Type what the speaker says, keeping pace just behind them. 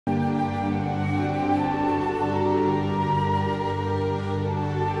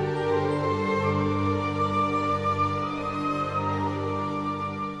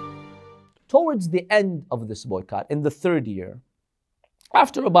towards the end of this boycott, in the third year,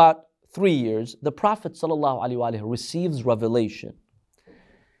 after about 3 years, the Prophet ﷺ receives revelation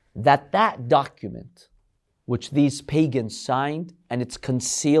that that document which these pagans signed, and it's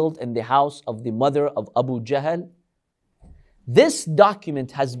concealed in the house of the mother of Abu Jahl, this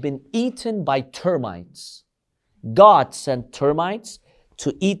document has been eaten by termites. God sent termites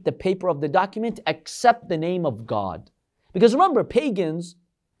to eat the paper of the document except the name of God. Because remember, pagans,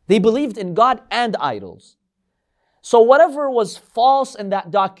 they believed in God and idols. So whatever was false in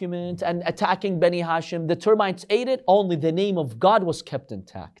that document and attacking Bani Hashim, the termites ate it, only the name of God was kept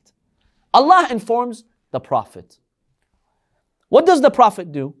intact. Allah informs the Prophet. What does the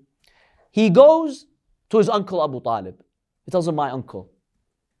Prophet do? He goes to his uncle Abu Talib. He tells him, my uncle,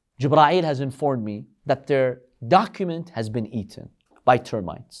 Jibreel has informed me that their document has been eaten by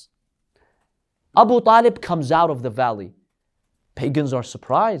termites. Abu Talib comes out of the valley. Pagans are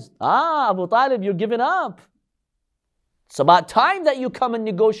surprised. Abu Talib, you're giving up. It's about time that you come and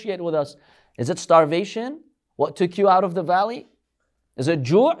negotiate with us. Is it starvation? What took you out of the valley? Is it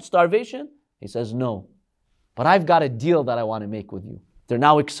starvation? He says, no. But I've got a deal that I want to make with you. They're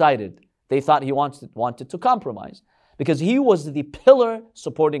now excited. They thought he wanted to compromise because he was the pillar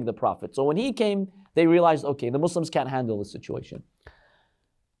supporting the Prophet. So when he came, they realized, okay, the Muslims can't handle the situation.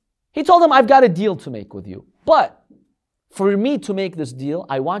 He told them, I've got a deal to make with you. But for me to make this deal,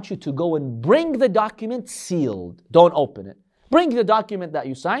 I want you to go and bring the document sealed. Don't open it. Bring the document that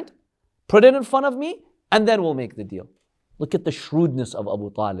you signed, put it in front of me, and then we'll make the deal. Look at the shrewdness of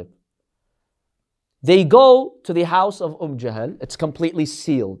Abu Talib. They go to the house of Jahl. It's completely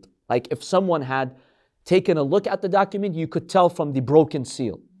sealed. Like if someone had taken a look at the document, you could tell from the broken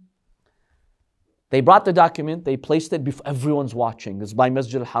seal. They brought the document, they placed it before everyone's watching. This is by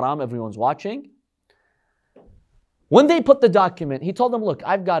Masjid al-Haram, everyone's watching. When they put the document, he told them, look,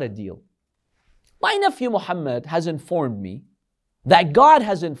 I've got a deal. My nephew Muhammad has informed me that God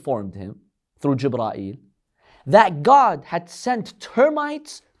has informed him through Jibreel that God had sent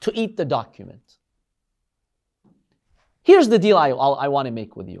termites to eat the document. Here's the deal I want to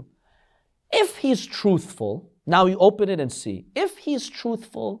make with you. If he's truthful, now you open it and see. If he's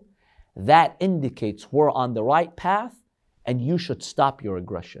truthful, that indicates we're on the right path and you should stop your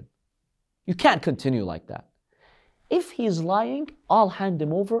aggression. You can't continue like that. If he's lying, I'll hand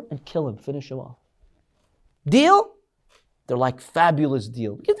him over and kill him, finish him off. Deal? They're like, fabulous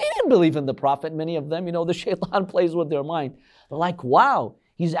deal. Because they didn't believe in the Prophet, many of them. You know, the shaitan plays with their mind. They're like, wow,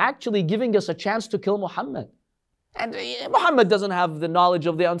 he's actually giving us a chance to kill Muhammad. And Muhammad doesn't have the knowledge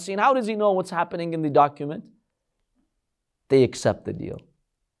of the unseen. How does he know what's happening in the document? They accept the deal.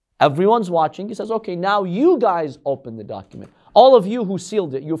 Everyone's watching. He says, okay, now you guys open the document. All of you who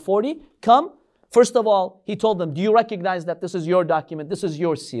sealed it, you're 40, come. First of all, he told them, do you recognize that this is your document? This is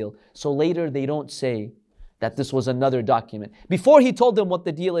your seal. So later they don't say that this was another document. Before he told them what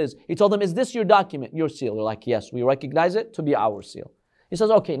the deal is, he told them, is this your document, your seal? They're like, yes, we recognize it to be our seal. He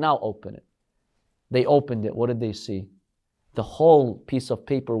says, okay, now open it. They opened it. What did they see? The whole piece of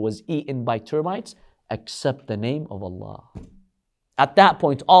paper was eaten by termites except the name of Allah. At that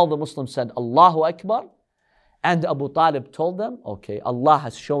point, all the Muslims said, Allahu Akbar. And Abu Talib told them, okay, Allah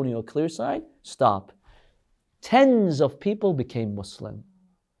has shown you a clear sign. Stop. Tens of people became Muslim.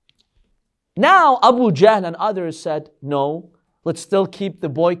 Now Abu Jahl and others said, no, let's still keep the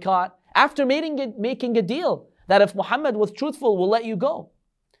boycott. After making a deal that if Muhammad was truthful, we'll let you go.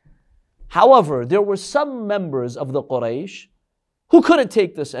 However, there were some members of the Quraysh who couldn't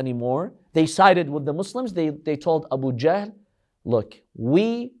take this anymore. They sided with the Muslims. They told Abu Jahl, look,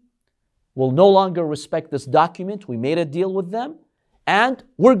 we will no longer respect this document. We made a deal with them and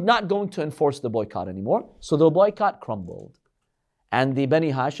we're not going to enforce the boycott anymore. So the boycott crumbled. And the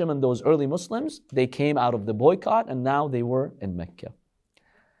Bani Hashim and those early Muslims, they came out of the boycott and now they were in Mecca.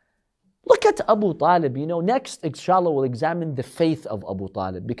 Look at Abu Talib. You know, next, inshallah, we'll examine the faith of Abu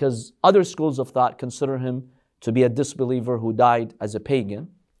Talib because other schools of thought consider him to be a disbeliever who died as a pagan.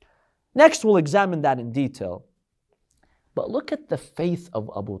 Next, we'll examine that in detail. But look at the faith of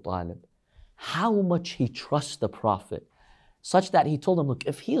Abu Talib. How much he trusts the Prophet, such that he told him, look,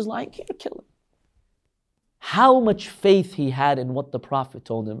 if he's lying, here, kill him. How much faith he had in what the Prophet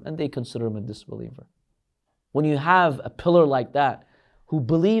told him, and they consider him a disbeliever. When you have a pillar like that, who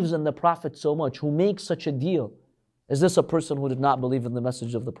believes in the Prophet so much, who makes such a deal, is this a person who did not believe in the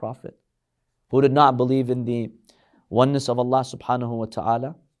message of the Prophet? Who did not believe in the oneness of Allah subhanahu wa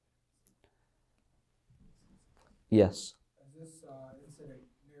ta'ala? Yes. Is this incident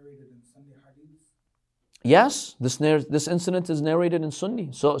narrated in Sunni hadith? Yes, this incident is narrated in Sunni.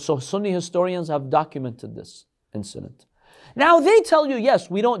 So Sunni historians have documented this incident. Now they tell you, yes,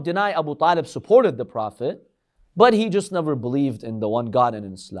 we don't deny Abu Talib supported the Prophet, but he just never believed in the one God and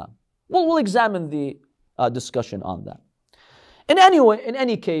in Islam. Well, we'll examine the discussion on that. In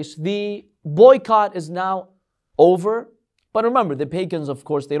any case, the boycott is now over. But remember, the pagans, of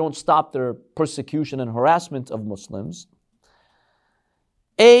course, they don't stop their persecution and harassment of Muslims.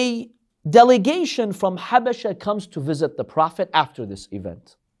 A delegation from Habesha comes to visit the Prophet after this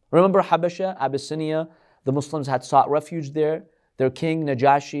event. Remember Habesha, Abyssinia, the Muslims had sought refuge there. Their king,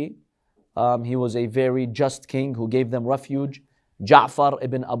 Najashi, he was a very just king who gave them refuge. Jafar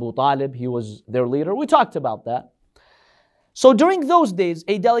ibn Abi Talib, he was their leader. We talked about that. So during those days,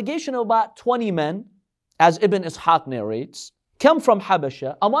 a delegation of about 20 men, as Ibn Ishaq narrates, came from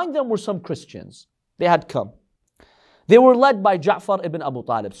Habesha. Among them were some Christians. They had come. They were led by Jafar ibn Abi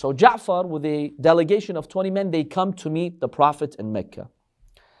Talib. So Jafar, with a delegation of 20 men, they come to meet the Prophet in Mecca.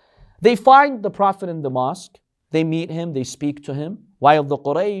 They find the Prophet in the mosque. They meet him, they speak to him, while the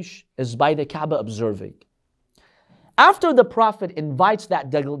Quraysh is by the Kaaba observing. After the Prophet invites that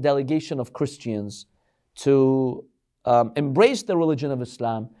delegation of Christians to embrace the religion of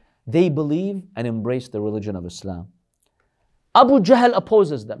Islam, they believe and embrace the religion of Islam. Abu Jahl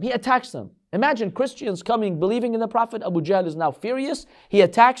opposes them. He attacks them. Imagine Christians coming, believing in the Prophet. Abu Jahl is now furious. He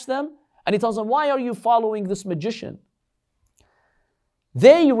attacks them and he tells them, why are you following this magician?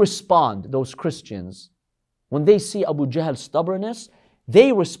 They respond, those Christians, when they see Abu Jahl's stubbornness,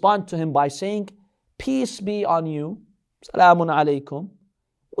 they respond to him by saying, peace be on you, salamun alaykum.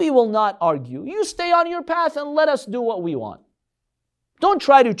 We will not argue. You stay on your path and let us do what we want. Don't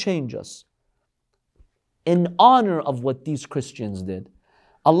try to change us. In honor of what these Christians did,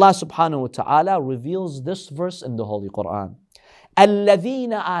 Allah subhanahu wa ta'ala reveals this verse in the Holy Quran.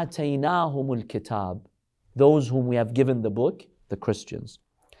 الَّذِينَ آتَيْنَاهُمُ الْكِتَابِ, those whom we have given the book, the Christians.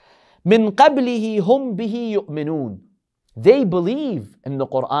 مِنْ قَبْلِهِ هُمْ بِهِ يُؤْمِنُونَ, they believe in the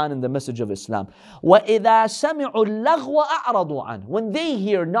Quran and the message of Islam. وَإِذَا سَمِعُوا اللَّغْوَ أَعْرَضُوا عَنْهُ, when they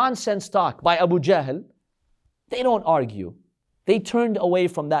hear nonsense talk by Abu Jahl, they don't argue. They turned away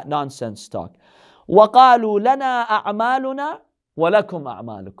from that nonsense talk. وَقَالُوا لَنَا أَعْمَالُنَا وَلَكُمْ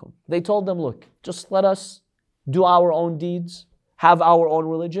أَعْمَالُكُمْ, they told them, look, just let us do our own deeds, have our own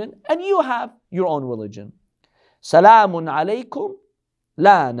religion, and you have your own religion. سَلَامٌ عَلَيْكُمْ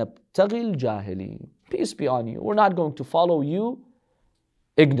لَا نَبْتَغِي الْجَاهِلِينَ, peace be on you. We're not going to follow you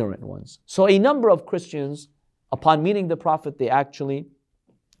ignorant ones. So a number of Christians, upon meeting the Prophet, they actually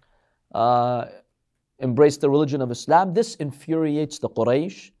embraced the religion of Islam. This infuriates the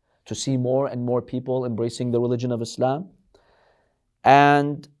Quraysh to see more and more people embracing the religion of Islam.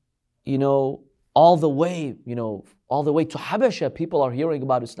 And, all the way to Habesha, people are hearing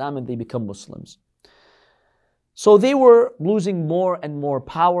about Islam and they become Muslims. So they were losing more and more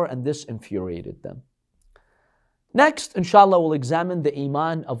power, and this infuriated them. Next, inshallah, we'll examine the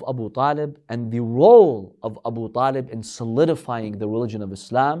Iman of Abu Talib and the role of Abu Talib in solidifying the religion of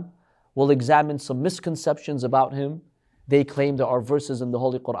Islam. We'll examine some misconceptions about him. They claim there are verses in the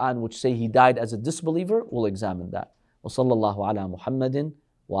Holy Quran which say he died as a disbeliever. We'll examine that. وصلى الله على محمد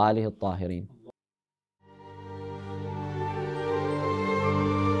وآله الطاهرين.